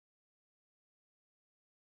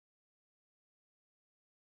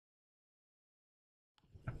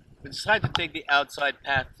We decided to take the outside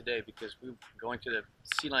path today because we were going to the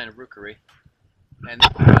sea lion rookery, and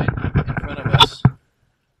right in front of us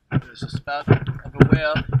there's a spout of a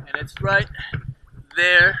whale, and it's right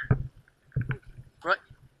there. Right.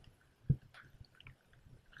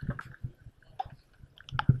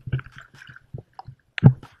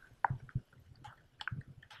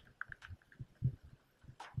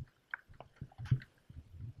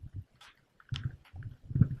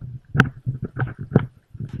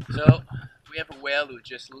 So we have a whale who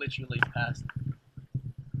just literally passed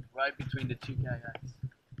right between the two kayaks.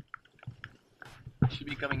 Should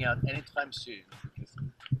be coming out anytime soon because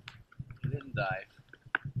he didn't dive.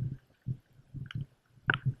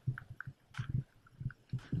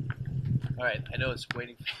 Alright, I know it's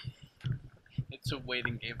waiting. It's a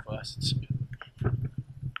waiting game for us too.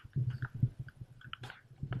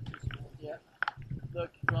 Yeah,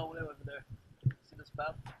 look, it's all the way over there. See the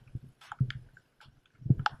spout?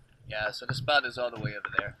 Yeah, so the spout is all the way over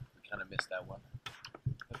there. We kind of missed that one.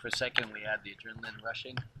 But for a second we had the adrenaline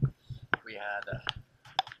rushing. We had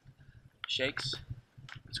shakes.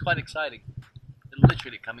 It's quite exciting. They're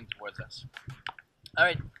literally coming towards us.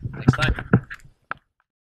 Alright, next time.